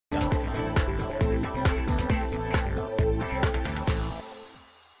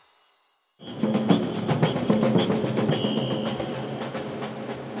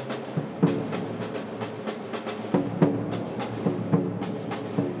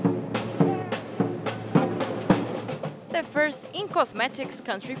the first in cosmetics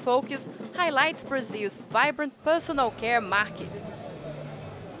country focus, highlights Brazil's vibrant personal care market.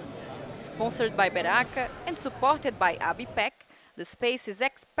 Sponsored by Beraca and supported by ABPEC, the space is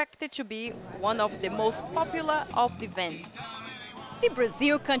expected to be one of the most popular of the event. The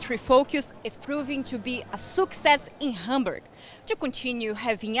Brazil country focus is proving to be a success in Hamburg. To continue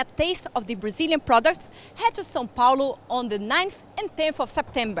having a taste of the Brazilian products, head to São Paulo on the 9th and 10th of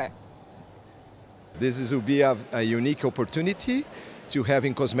September. This will be a unique opportunity to have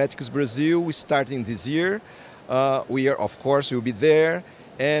in Cosmetics Brazil starting this year. We are, of course, will be there,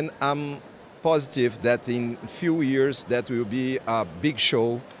 and I'm positive that in a few years that will be a big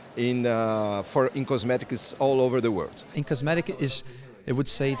show in cosmetics all over the world. In cosmetics is, I would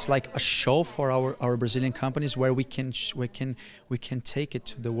say, it's like a show for our Brazilian companies where we can take it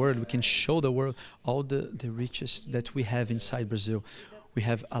to the world. We can show the world all the riches that we have inside Brazil. We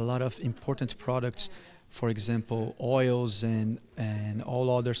have a lot of important products, for example, oils and all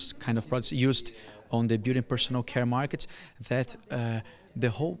other kind of products used on the beauty and personal care market that the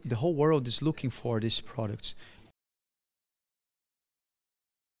whole world is looking for these products.